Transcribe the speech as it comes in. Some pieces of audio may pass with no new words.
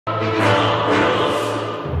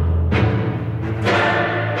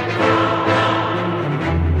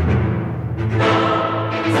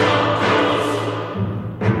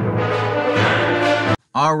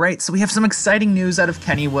All right, so we have some exciting news out of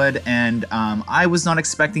Kennywood, and I was not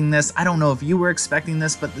expecting this. I don't know if you were expecting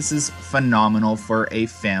this, but this is phenomenal for a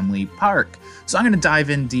family park. So I'm going to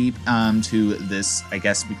dive in deep to this, I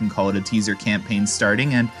guess we can call it a teaser campaign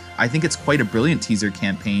starting, and I think it's quite a brilliant teaser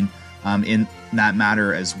campaign in that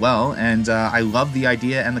matter as well, and I love the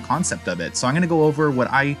idea and the concept of it. So I'm going to go over what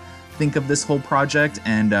I think of this whole project,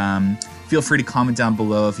 and feel free to comment down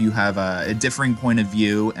below if you have a differing point of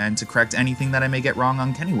view and to correct anything that I may get wrong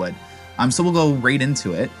on Kennywood. So we'll go right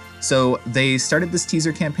into it. So they started this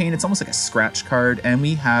teaser campaign. It's almost like a scratch card, and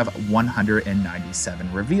we have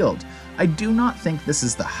 197 revealed. I do not think this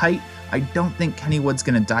is the height. I don't think Kennywood's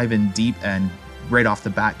going to dive in deep and right off the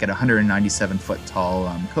bat get a 197 foot tall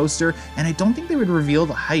coaster, and I don't think they would reveal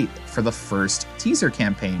the height for the first teaser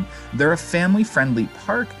campaign. They're a family friendly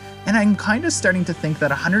park, and I'm kind of starting to think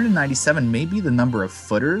that 197 may be the number of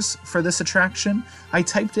footers for this attraction. I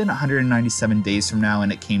typed in 197 days from now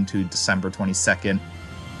and it came to December 22nd.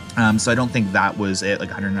 So I don't think that was it, like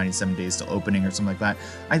 197 days to opening or something like that.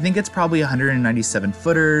 I think it's probably 197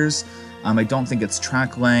 footers. I don't think it's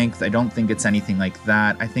track length. I don't think it's anything like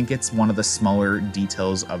that. I think it's one of the smaller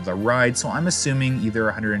details of the ride. So I'm assuming either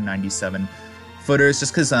 197 footers,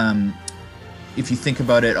 just because if you think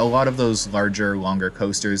about it, a lot of those larger, longer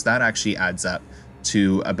coasters, that actually adds up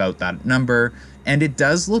to about that number. And it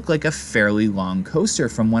does look like a fairly long coaster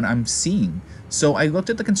from what I'm seeing. So I looked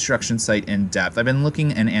at the construction site in depth. I've been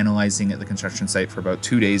looking and analyzing the construction site for about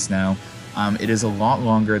 2 days now. It is a lot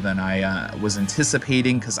longer than I was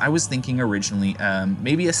anticipating, because I was thinking originally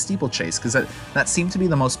maybe a steeplechase, because that seemed to be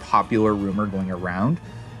the most popular rumor going around.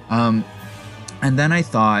 And then I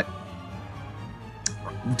thought,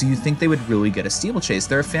 do you think they would really get a steeplechase?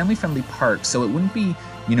 They're a family-friendly park, so it wouldn't be,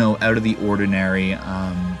 you know, out of the ordinary,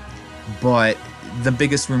 but the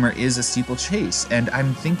biggest rumor is a steeplechase, and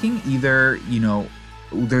I'm thinking either, you know,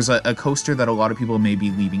 there's a coaster that a lot of people may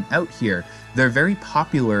be leaving out here. They're very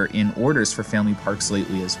popular in orders for family parks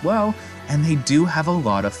lately as well, and they do have a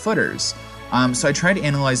lot of footers. So I tried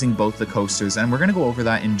analyzing both the coasters, and we're going to go over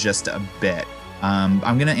that in just a bit.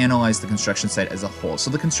 I'm going to analyze the construction site as a whole.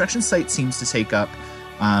 So the construction site seems to take up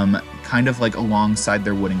kind of like alongside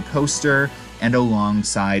their wooden coaster, and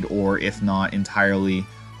alongside, or if not entirely,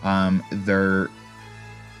 their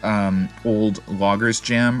old Loggers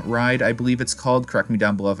Jam ride, I believe it's called. Correct me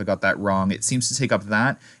down below if I got that wrong. It seems to take up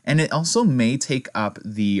that, and it also may take up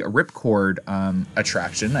the Ripcord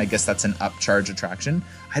attraction. I guess that's an upcharge attraction.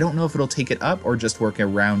 I don't know if it'll take it up or just work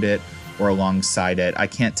around it or alongside it. I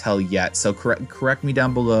can't tell yet, so correct me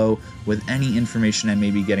down below with any information I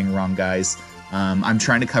may be getting wrong, guys. I'm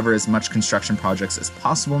trying to cover as much construction projects as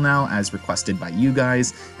possible now, as requested by you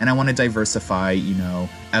guys, and I want to diversify, you know,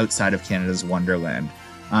 outside of Canada's Wonderland.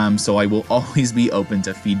 So I will always be open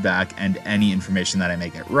to feedback and any information that I may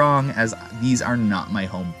get wrong, as these are not my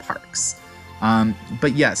home parks.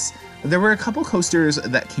 But yes, there were a couple coasters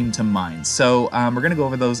that came to mind, so we're going to go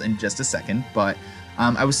over those in just a second, but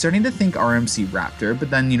I was starting to think RMC Raptor, but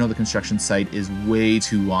then, you know, the construction site is way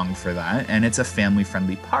too long for that, and it's a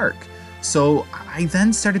family-friendly park. So I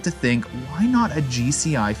then started to think, why not a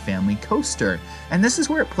GCI family coaster? And this is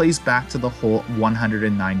where it plays back to the whole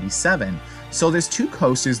 197. So there's two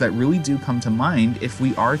coasters that really do come to mind if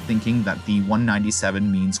we are thinking that the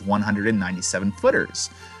 197 means 197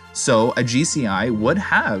 footers. So a GCI would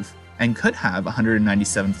have and could have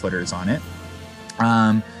 197 footers on it.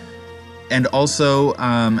 And also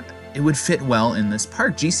it would fit well in this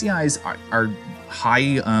park. GCIs are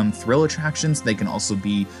high thrill attractions. They can also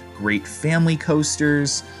be great family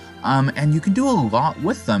coasters, and you can do a lot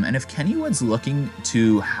with them. And if Kennywood's looking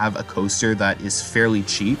to have a coaster that is fairly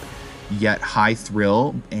cheap, yet high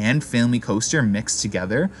thrill and family coaster mixed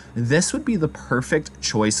together, this would be the perfect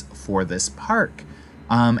choice for this park.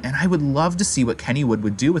 And I would love to see what Kennywood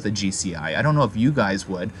would do with a GCI. I don't know if you guys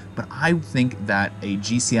would, but I think that a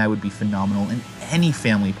GCI would be phenomenal in any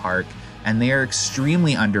family park, and they are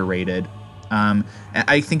extremely underrated.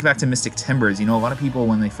 I think back to Mystic Timbers. You know, a lot of people,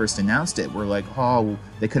 when they first announced it, were like, oh,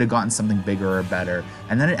 they could have gotten something bigger or better.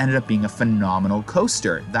 And then it ended up being a phenomenal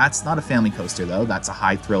coaster. That's not a family coaster, though. That's a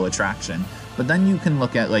high thrill attraction. But then you can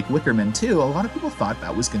look at, like, Wickerman, too. A lot of people thought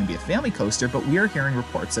that was going to be a family coaster, but we are hearing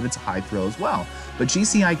reports that it's a high thrill as well. But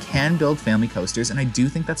GCI can build family coasters, and I do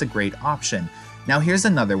think that's a great option. Now, here's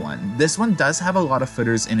another one. This one does have a lot of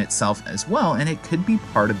footers in itself as well, and it could be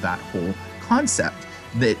part of that whole concept.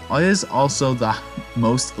 That is also the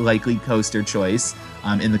most likely coaster choice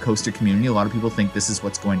in the coaster community. A lot of people think this is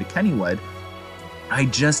what's going to Kennywood. I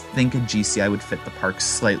just think a GCI would fit the park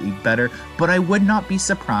slightly better, but I would not be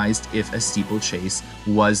surprised if a steeplechase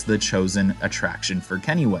was the chosen attraction for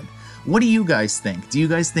Kennywood. What do you guys think? Do you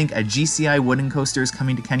guys think a GCI wooden coaster is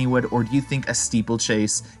coming to Kennywood, or do you think a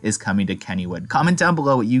steeplechase is coming to Kennywood? Comment down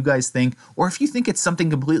below what you guys think, or if you think it's something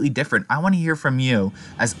completely different. I want to hear from you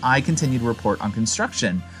as I continue to report on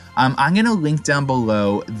construction. I'm going to link down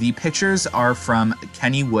below. The pictures are from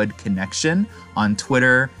Kennywood Connection on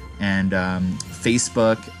Twitter and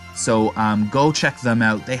Facebook. So go check them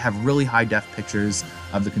out. They have really high def pictures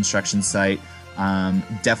of the construction site.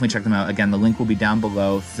 Definitely check them out. Again, the link will be down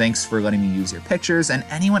below. Thanks for letting me use your pictures. And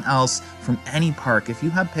anyone else from any park, if you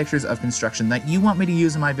have pictures of construction that you want me to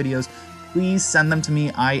use in my videos, please send them to me.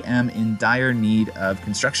 I am in dire need of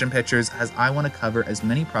construction pictures as I want to cover as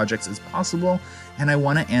many projects as possible, and I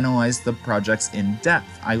want to analyze the projects in depth.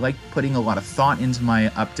 I like putting a lot of thought into my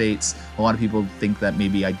updates. A lot of people think that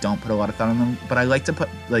maybe I don't put a lot of thought on them, but I like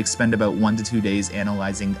to spend about 1 to 2 days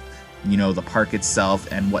analyzing, you know, the park itself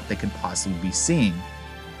and what they could possibly be seeing.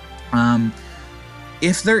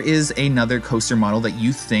 If there is another coaster model that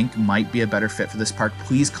you think might be a better fit for this park,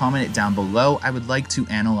 please comment it down below. I would like to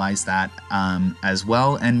analyze that as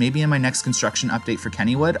well, and maybe in my next construction update for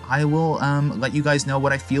Kennywood, I will let you guys know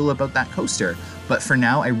what I feel about that coaster. But for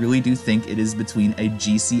now, I really do think it is between a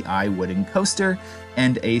GCI wooden coaster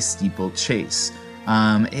and a steeplechase.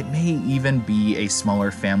 It may even be a smaller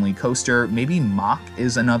family coaster. Maybe Mock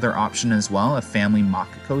is another option as well, a family Mock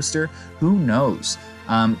coaster. Who knows?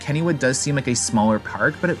 Kennywood does seem like a smaller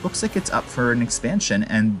park, but it looks like it's up for an expansion,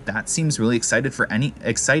 and that seems really exciting for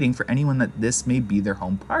anyone that this may be their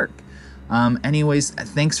home park. Anyways,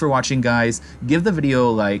 thanks for watching, guys. Give the video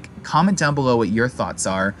a like, comment down below what your thoughts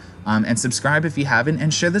are, and subscribe if you haven't,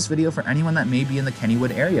 and share this video for anyone that may be in the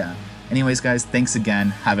Kennywood area. Anyways, guys, thanks again.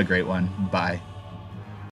 Have a great one. Bye.